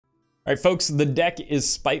All right, folks, the deck is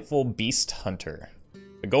Spiteful Beast Hunter.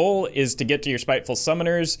 The goal is to get to your Spiteful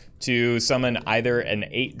Summoners to summon either an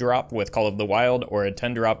 8-drop with Call of the Wild or a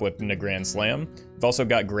 10-drop with Nagrand Slam. We've also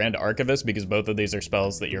got Grand Archivist because both of these are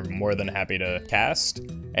spells that you're more than happy to cast.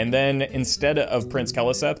 And then instead of Prince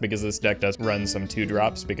Keleseth, because this deck does run some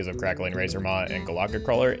 2-drops because of Crackling Razormaw and Golakka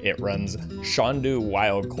Crawler, it runs Shan'do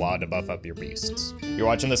Wildclaw to buff up your beasts. If you're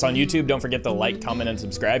watching this on YouTube, don't forget to like, comment, and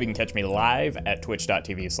subscribe. You can catch me live at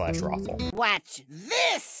twitch.tv/Roffle. Watch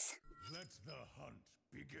this! Let the hunt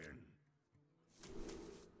begin.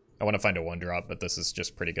 I want to find a 1-drop, but this is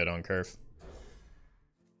just pretty good on curve.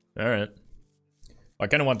 All right. Well, I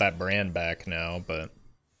kind of want that Brann back now, but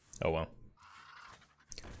oh well.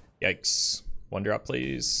 Yikes. 1-drop,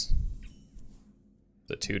 please.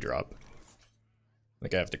 The 2-drop. I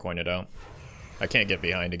think I have to coin it out. I can't get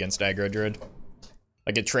behind against aggro druid.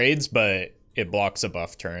 Like, it trades, but it blocks a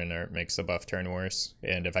buff turn, or it makes a buff turn worse.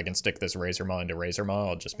 And if I can stick this Razormaw into Razormaw,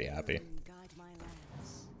 I'll just be happy.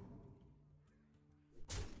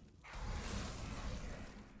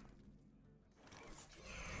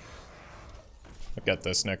 I've got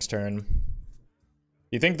this next turn.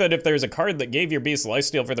 You think that if there's a card that gave your beast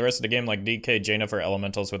lifesteal for the rest of the game, like DK Jaina for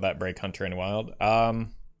elementals, would that break Hunter and Wild?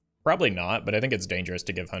 Probably not, but I think it's dangerous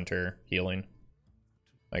to give Hunter healing.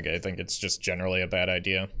 Like, I think it's just generally a bad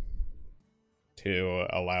idea to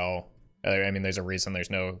allow... I mean, there's a reason there's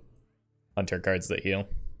no Hunter cards that heal.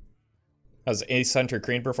 How's Ace Hunter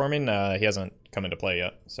Kreen performing? He hasn't come into play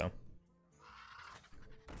yet, so...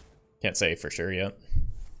 Can't say for sure yet.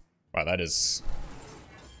 Wow, that is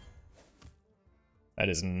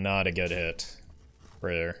not a good hit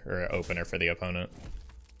for, or opener for the opponent.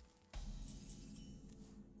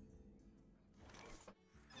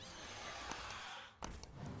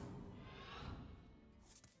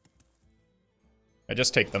 I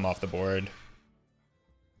just take them off the board.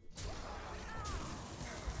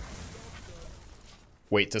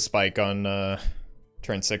 Wait to spike on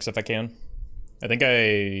turn 6 if I can. I think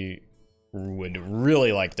I would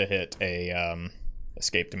really like to hit a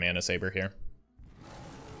escape to Manasaber here.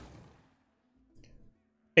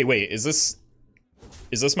 Hey, wait, is this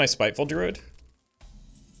my Spiteful Druid?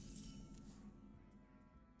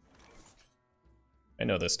 I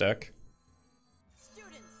know this deck.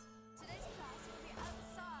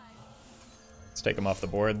 Let's take him off the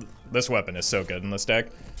board. This weapon is so good in this deck.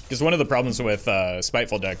 Because one of the problems with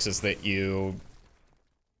Spiteful decks is that you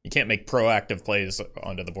can't make proactive plays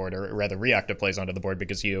onto the board, or rather reactive plays onto the board,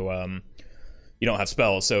 because you don't have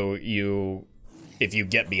spells. So if you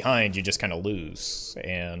get behind, you just kind of lose,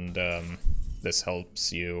 and this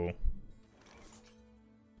helps you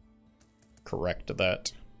correct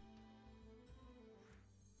that.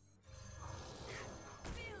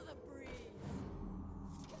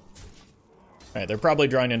 All right, they're probably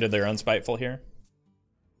drawing into their own Spiteful here.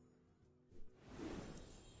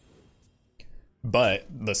 But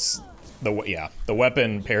the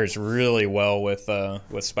weapon pairs really well with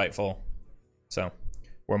Spiteful, so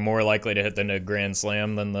we're more likely to hit the Nagrand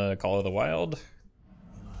Slam than the Call of the Wild.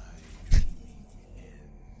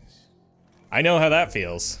 I know how that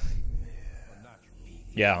feels.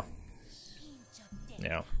 Yeah.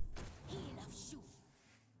 Yeah.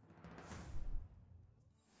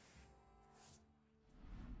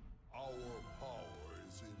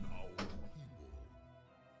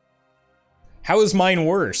 How is mine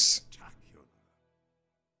worse?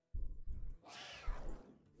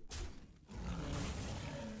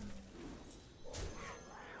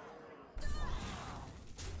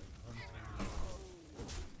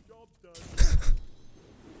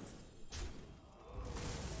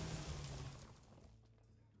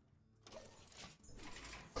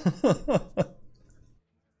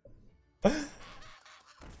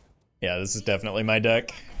 Yeah, this is definitely my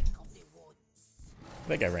deck. I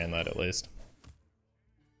think I ran that at least.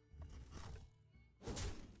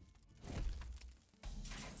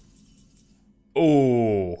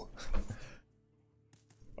 Oh.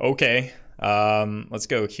 Okay. Let's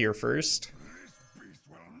go here first.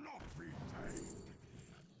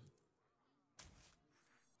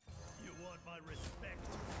 You want my respect?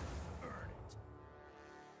 Earn it.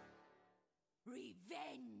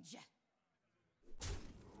 Revenge!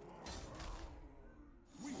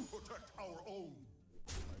 We protect our own.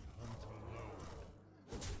 I hunt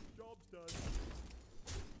alone. Job's done.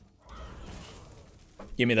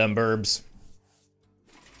 Give me them burbs.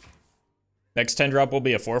 Next 10-drop will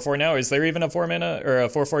be a 4/4 now. Is there even a 4-mana or a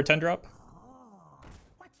 4/4 10-drop? Oh,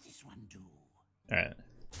 what's this one do? All right.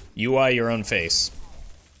 UI your own face.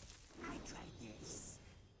 I tried this.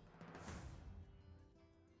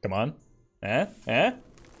 Come on. Eh? Eh?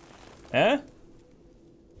 Eh?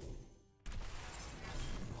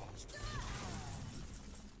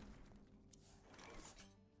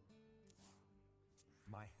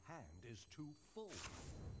 is too full.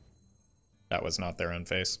 That was not their own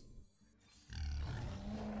face.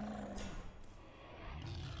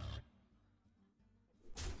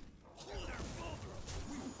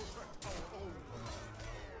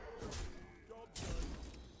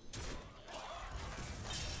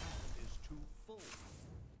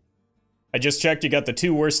 I just checked, you got the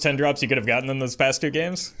 2 worst 10 drops you could have gotten in those past 2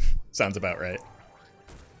 games? Sounds about right.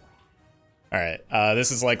 Alright,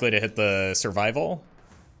 this is likely to hit the survival.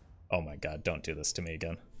 Oh my god, don't do this to me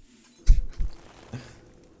again.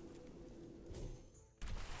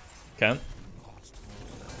 Okay.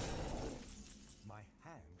 My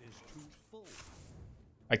hand is too full.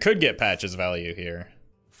 I could get Patch's value here.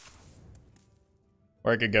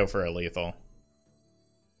 Or I could go for a lethal.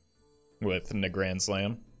 With Nagrand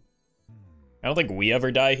Slam. I don't think we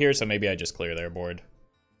ever die here, so maybe I just clear their board.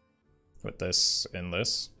 With this and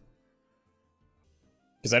this.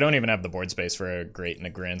 Because I don't even have the board space for a great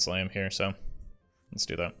Nagrand Slam here, so let's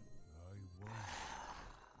do that.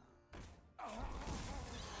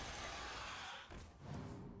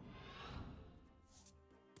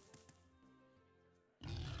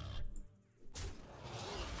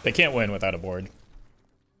 They can't win without a board.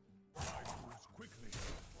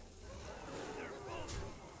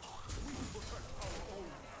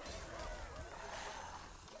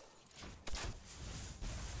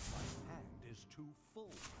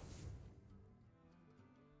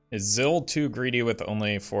 Is Zil too greedy with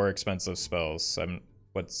only 4 expensive spells?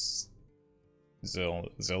 What's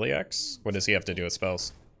Ziliax? What does he have to do with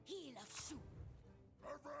spells?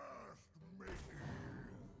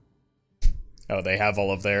 Oh, they have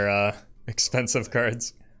all of their expensive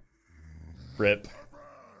cards. Rip.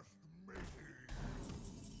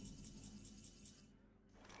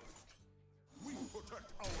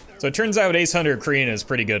 So it turns out Ace Hunter Kreen is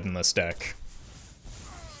pretty good in this deck.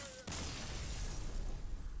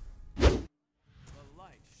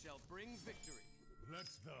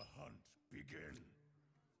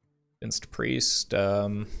 Against Priest,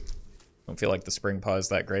 don't feel like the Springpaw is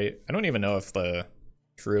that great. I don't even know if the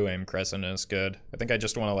Trueaim Crescent is good. I think I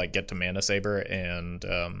just want to like get to Manasaber and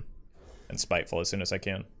Spiteful as soon as I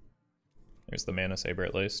can. There's the Manasaber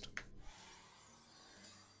at least.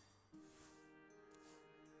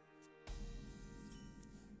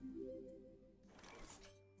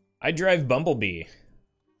 I drive Bumblebee.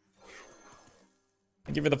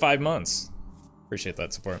 Thank you for the 5 months. Appreciate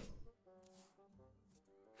that support.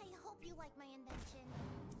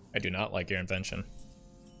 I do not like your invention.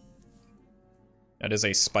 That is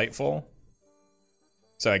a Spiteful.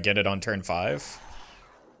 So I get it on turn 5.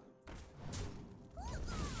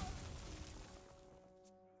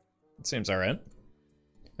 It seems alright.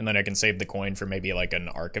 And then I can save the coin for maybe like an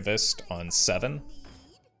Archivist on 7.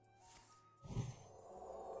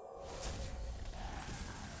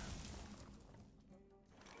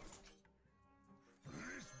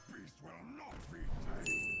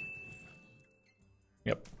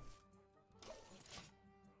 Yep.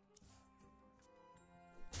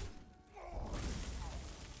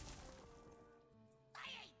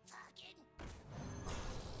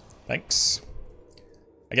 Thanks.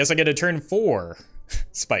 I guess I get a turn 4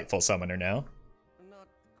 Spiteful Summoner now. Not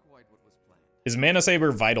quite what was planned. Is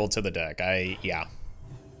Manasaber vital to the deck? Yeah.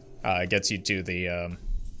 It gets you to the,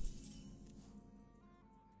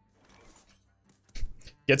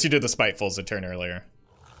 gets you to the Spitefuls a turn earlier.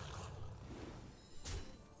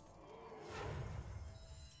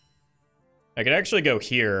 I could actually go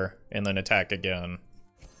here and then attack again.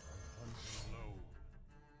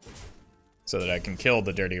 So that I can kill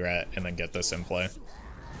the Dirty Rat and then get this in play.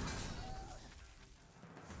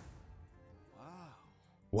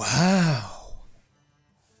 Wow.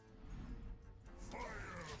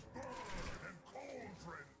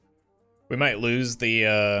 We might lose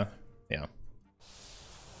the, yeah.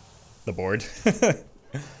 The board.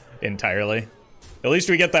 Entirely. At least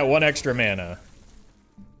we get that 1 extra mana.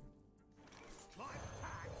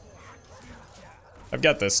 I've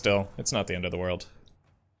got this still. It's not the end of the world.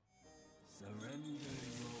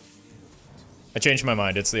 I changed my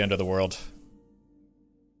mind. It's the end of the world.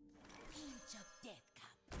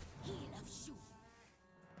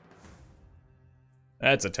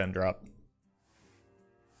 That's a 10 drop.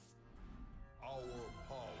 Our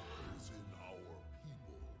power is in our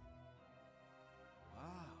people.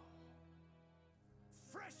 Wow.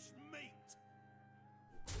 Fresh mate.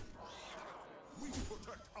 We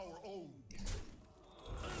protect our own.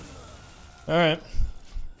 Alright.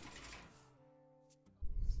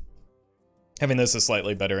 Having this is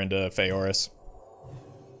slightly better into Feoris.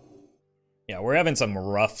 Yeah, we're having some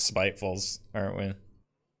rough Spitefuls, aren't we?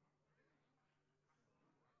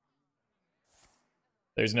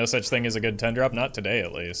 There's no such thing as a good 10-drop, not today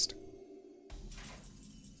at least.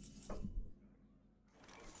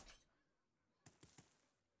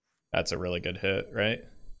 That's a really good hit, right?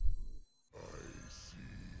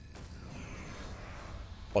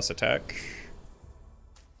 Plus attack.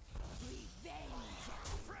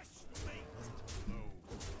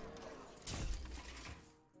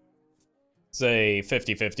 It's a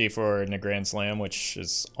 50-50 for Nagrand Slam, which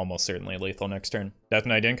is almost certainly lethal next turn. Death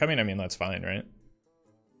Knight incoming? I mean, that's fine, right?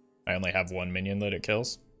 I only have one minion that it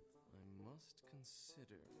kills. I must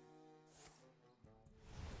consider.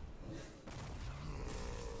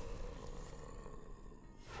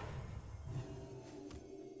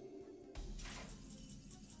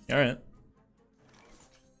 Alright.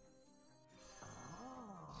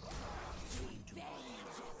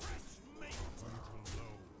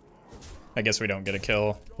 I guess we don't get a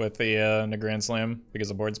kill with the Nagrand Slam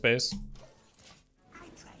because of board space.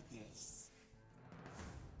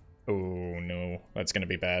 Oh no, that's gonna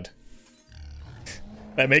be bad.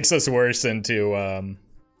 That makes us worse into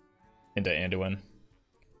Anduin.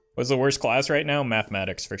 What's the worst class right now?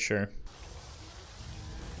 Mathematics for sure.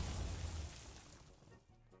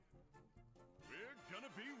 We're gonna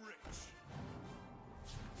be rich.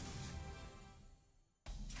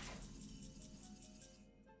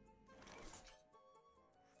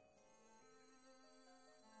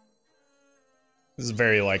 This is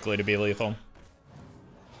very likely to be lethal.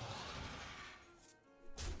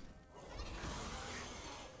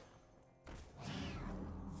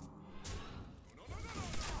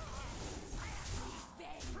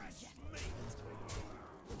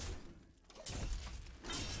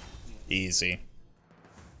 Easy.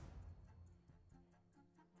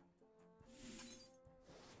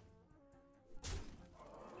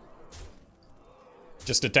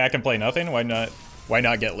 Just attack and play nothing? Why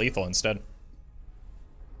not get lethal instead?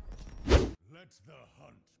 Let the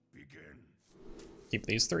hunt begin. Keep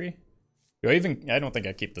these three? I don't think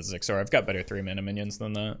I keep the Zixor. I've got better 3-mana minions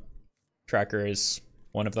than that. Tracker is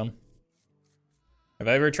one of them. Have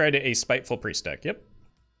I ever tried a Spiteful Priest deck? Yep.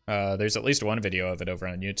 There's at least one video of it over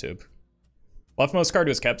on YouTube. Leftmost card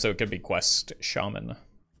was kept, so it could be Quest Shaman.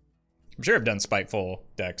 I'm sure I've done Spiteful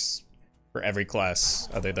decks for every class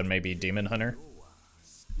other than maybe Demon Hunter.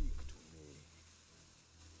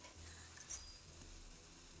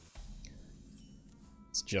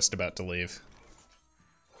 It's just about to leave.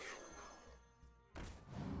 I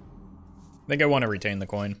think I want to retain the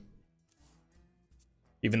coin.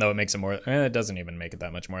 Even though it makes it more... it doesn't even make it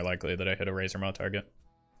that much more likely that I hit a Razormaw target.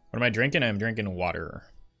 What am I drinking? I'm drinking water.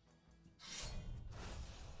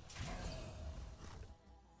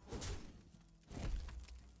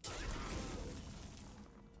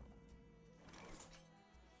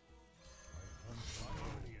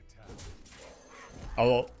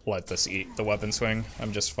 I'll let this eat the weapon swing.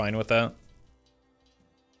 I'm just fine with that.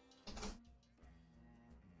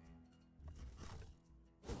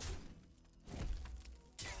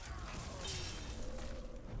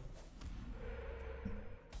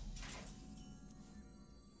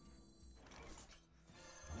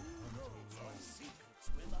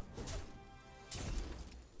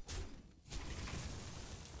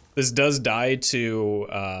 This does die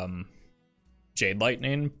to Jade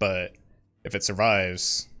Lightning, but if it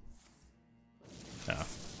survives,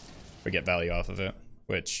 we get value off of it,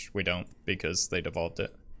 which we don't because they devolved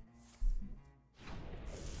it.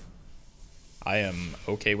 I am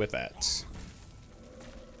okay with that.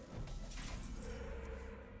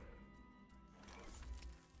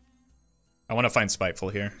 I want to find Spiteful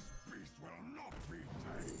here.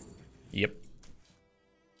 Yep.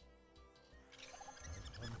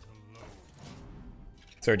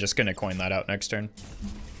 So we're just gonna coin that out next turn.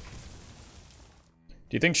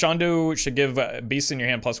 Do you think Shan'do should give Beasts in your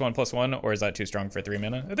hand +1/+1, or is that too strong for 3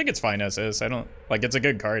 mana? I think it's fine as is. I don't like it's a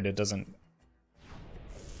good card. It doesn't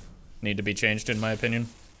need to be changed in my opinion.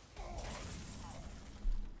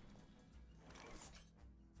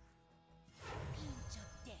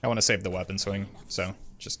 I want to save the weapon swing, so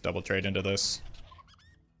just double trade into this.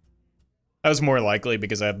 That was more likely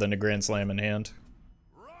because I have the Nagrand Slam in hand.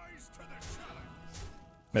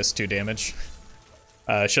 Missed 2 damage.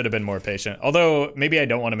 Should have been more patient. Although, maybe I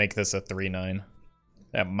don't want to make this a 3/9.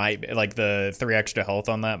 That might be, like, the 3 extra health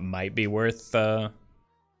on that might be worth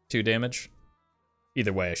 2 damage.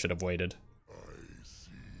 Either way, I should have waited.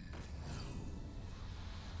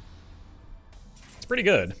 It's pretty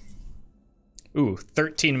good. Ooh,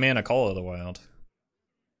 13 mana Call of the Wild.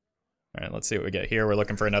 Alright, let's see what we get here. We're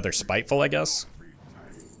looking for another Spiteful, I guess.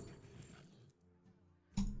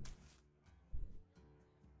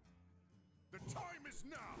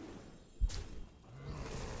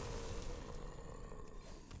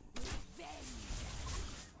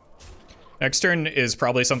 Next turn is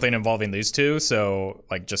probably something involving these two, so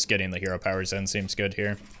like just getting the hero powers in seems good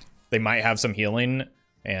here. They might have some healing,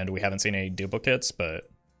 and we haven't seen any duplicates, but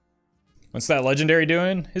what's that legendary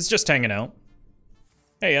doing? It's just hanging out.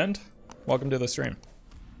 Hey, End. Welcome to the stream.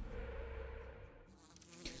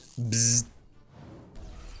 Bzz.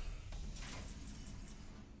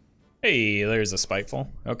 Hey, there's a Spiteful.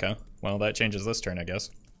 Okay, well that changes this turn, I guess.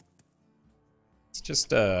 Let's just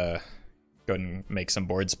go ahead and make some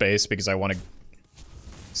board space because I want to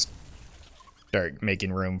start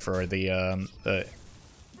making room for the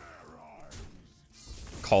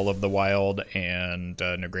Call of the Wild and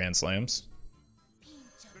Nagrand Slams.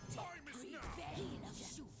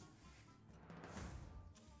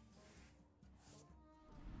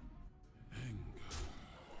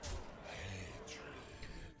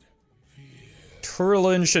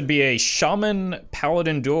 Turlin should be a Shaman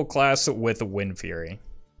Paladin dual class with Wind Fury.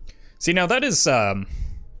 See, now that is a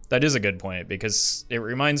good point because it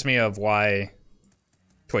reminds me of why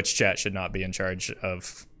Twitch chat should not be in charge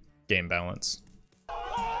of game balance.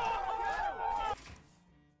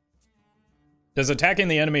 Does attacking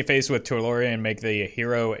the enemy face with Turlorian make the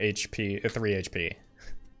hero HP 3 HP?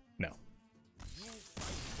 No.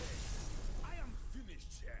 I am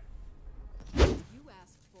finished yet. You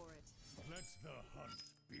asked for it. Let the hunt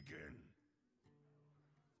begin.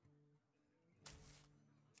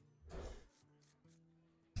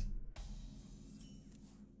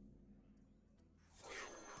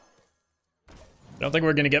 I don't think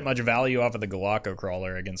we're gonna get much value off of the Golakka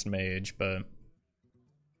Crawler against Mage, but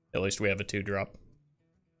at least we have a 2-drop.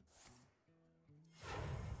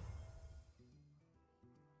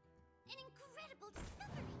 An incredible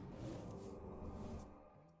discovery.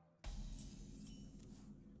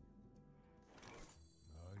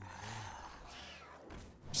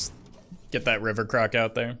 Just get that River Croc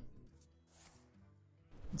out there.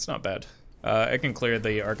 It's not bad. I can clear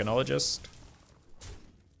the Archaeologist.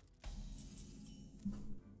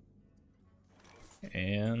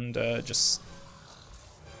 And just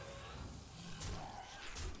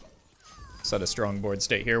set a strong board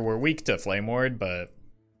state here. We're weak to Flame Ward, but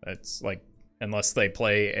it's like, unless they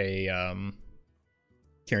play a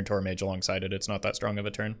Kirin Tor Mage alongside it, it's not that strong of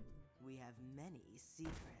a turn. We have many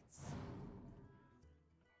secrets.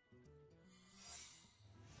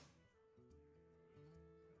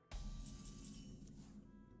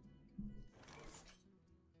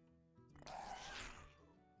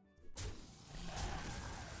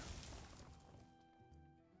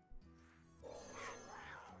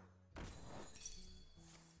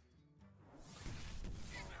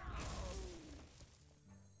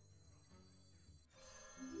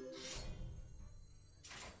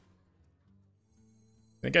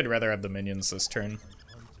 I think I'd rather have the minions this turn.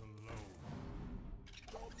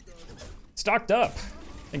 Stocked up!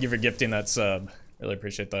 Thank you for gifting that sub. Really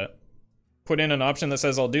appreciate that. Put in an option that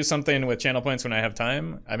says I'll do something with channel points when I have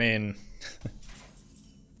time. I mean...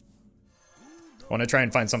 I want to try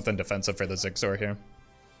and find something defensive for the Zixor here.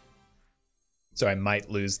 So I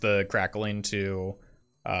might lose the Crackling to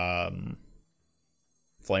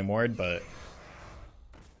Flame Ward, but...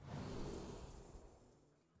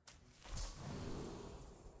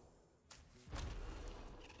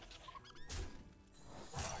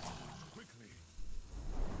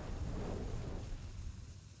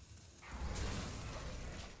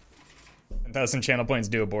 Thousand channel points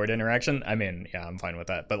do a board interaction. I mean, yeah, I'm fine with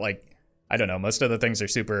that. But like, I don't know. Most of the things are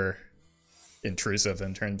super intrusive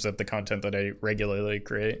in terms of the content that I regularly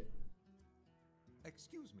create.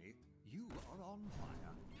 Excuse me, you are on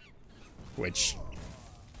fire. Which...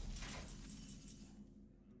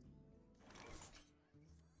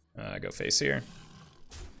 go face here.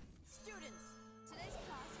 Students, today's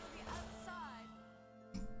class will be outside.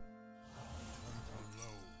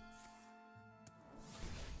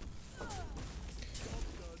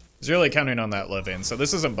 I was really counting on that living, so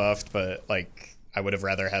this isn't buffed, but like I would have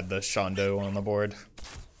rather had the Shan'do on the board.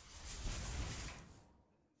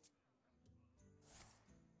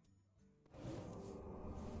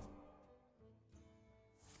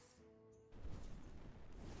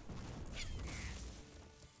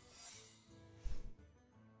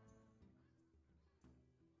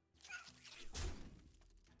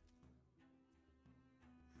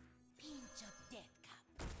 Pinch of death cup,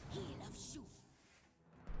 heel of shoe.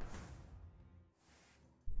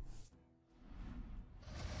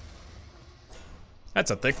 That's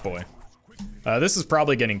a thick boy. This is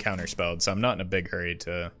probably getting counterspelled, so I'm not in a big hurry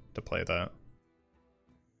to play that.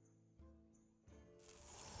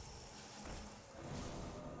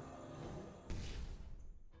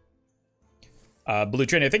 Blue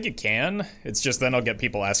Train, I think you can. It's just then I'll get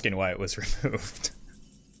people asking why it was removed.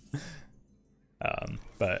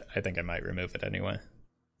 but I think I might remove it anyway.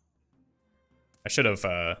 I should have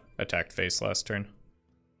attacked face last turn.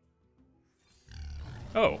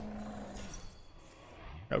 Oh.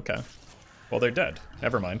 Okay. Well, they're dead.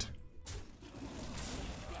 Never mind.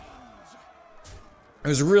 I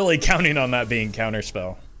was really counting on that being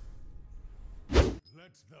counterspell. Let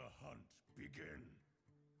the hunt begin.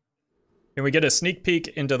 Can we get a sneak peek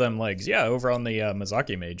into them legs? Yeah, over on the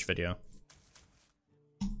Mizaki Mage video.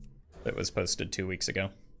 That was posted 2 weeks ago.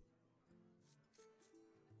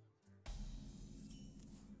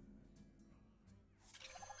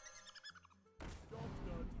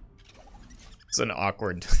 It's an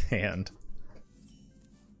awkward hand.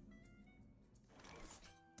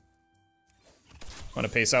 Want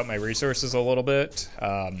to pace out my resources a little bit.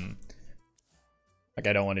 Like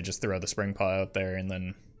I don't want to just throw the Springpaw out there and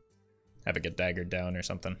then have it get daggered down or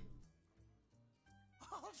something.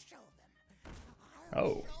 I'll show them.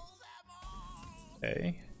 Oh.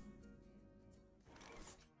 Okay.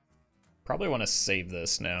 Probably want to save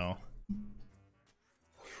this now.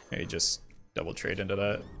 Maybe just double trade into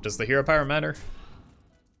that. Does the hero power matter?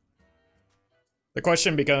 The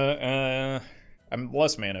question becomes, I'm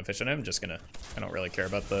less mana efficient. I don't really care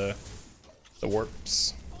about the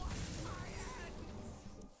warps.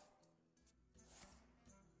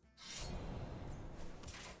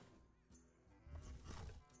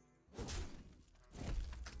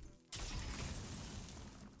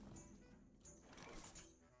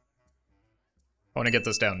 I want to get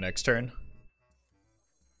this down next turn.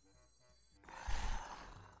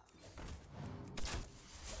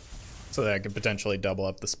 So that I could potentially double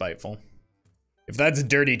up the Spiteful. If that's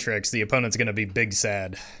dirty tricks, the opponent's gonna be big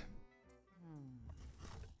sad.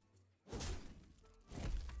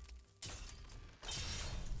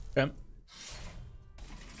 Okay.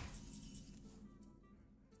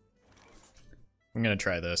 I'm gonna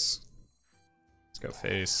try this. Let's go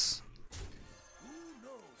face.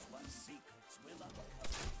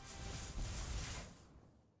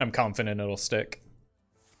 I'm confident it'll stick.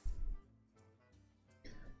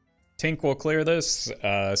 Tink will clear this,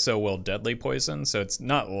 so will Deadly Poison, so it's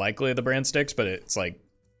not likely the Brann sticks, but it's like,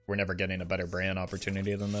 we're never getting a better Brann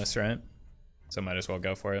opportunity than this, right? So might as well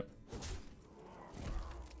go for it.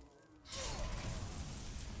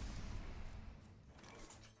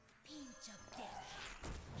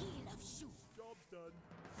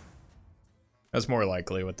 That's more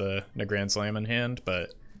likely with the Nagrand Slam in hand,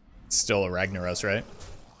 but it's still a Ragnaros, right?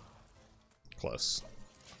 Close.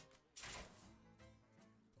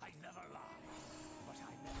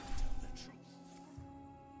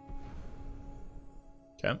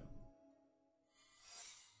 Okay.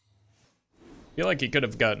 Feel like he could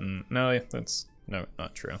have gotten... No, that's... No,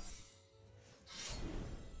 not true.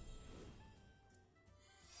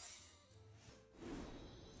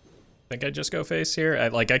 Think I just go face here?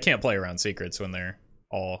 I can't play around secrets when they're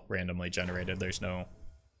all randomly generated. There's no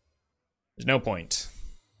point.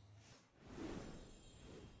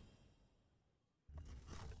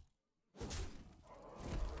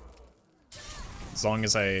 As long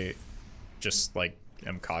as I just, like,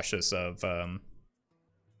 am cautious of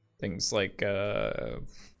things like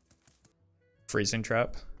freezing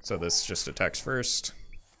trap. So this just attacks first.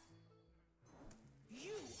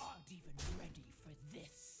 You aren't even ready for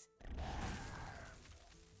this.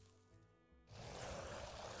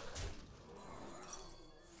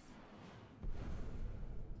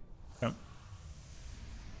 Yep.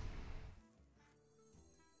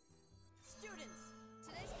 Students,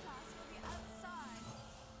 today's class will be outside.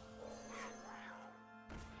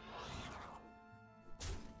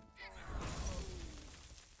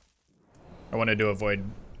 I wanted to avoid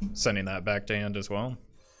sending that back to hand as well.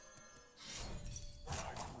 I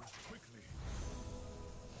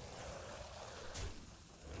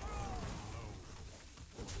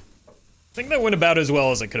think that went about as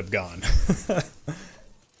well as it could have gone.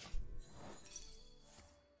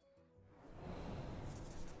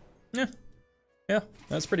 Yeah,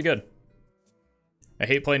 that's pretty good. I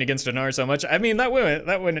hate playing against Anar so much. I mean, that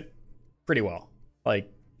went pretty well,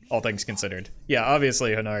 like, all things considered. Yeah,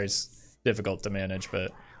 obviously Hanar's difficult to manage,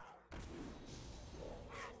 but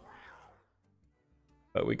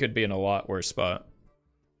we could be in a lot worse spot.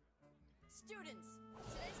 Students,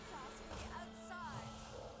 today's class will be outside.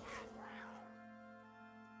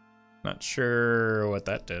 Not sure what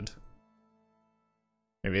that did.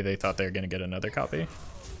 Maybe they thought they were gonna get another copy.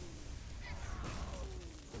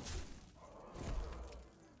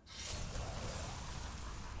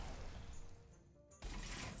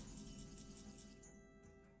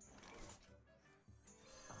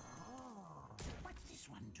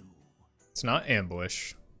 It's not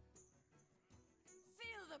ambush.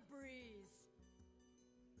 Feel the breeze.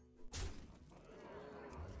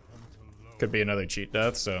 Could be another cheat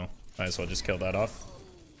death, so might as well just kill that off.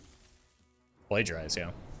 Plagiarize, yeah.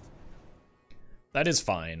 That is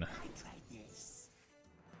fine.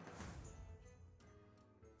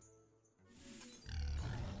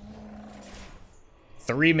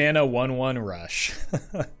 3 mana, 1/1 rush.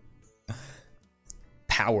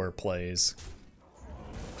 Power plays.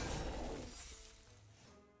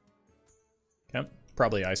 Yep,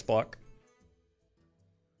 probably ice block.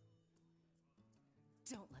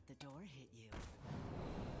 Don't let the door hit you.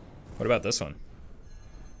 What about this one?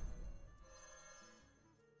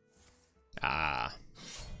 Ah.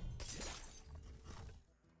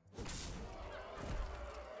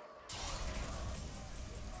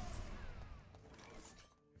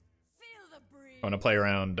 Feel the breeze. I want to play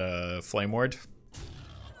around Flame Ward.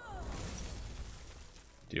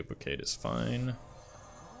 Duplicate is fine.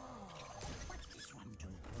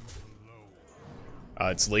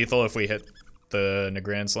 It's lethal if we hit the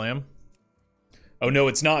Nagrand Slam. Oh no,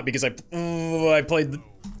 it's not because I played the...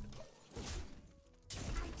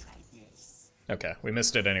 Okay, we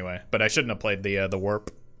missed it anyway, but I shouldn't have played the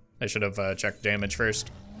warp. I should have checked damage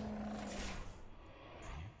first.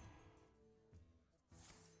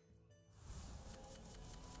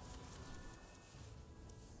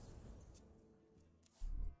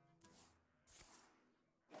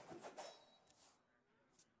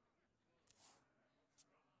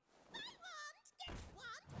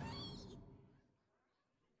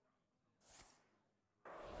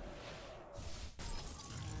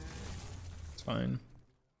 Fine.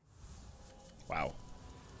 Wow.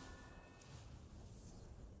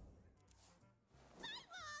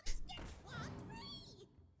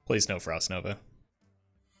 Please no Frost Nova.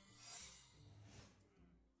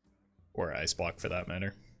 Or Ice Block for that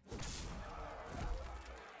matter.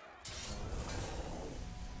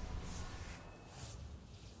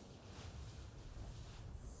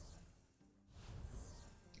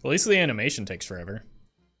 At least the animation takes forever.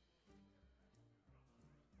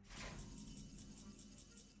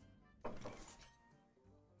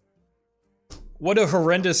 What a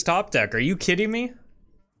horrendous top deck. Are you kidding me?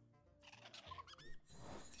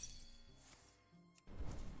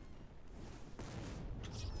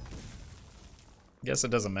 Guess it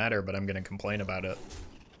doesn't matter, but I'm gonna complain about it.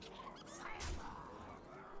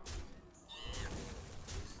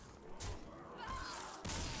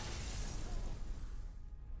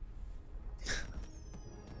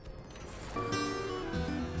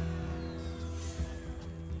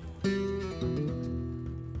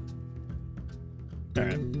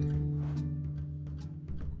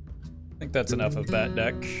 That's enough of that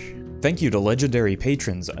deck. Thank you to legendary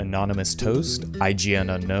patrons Anonymous Toast,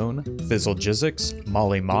 IGN Unknown, Fizzle Jizzix,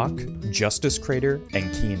 Molly Mock, Justice Crater,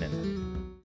 and Keenan.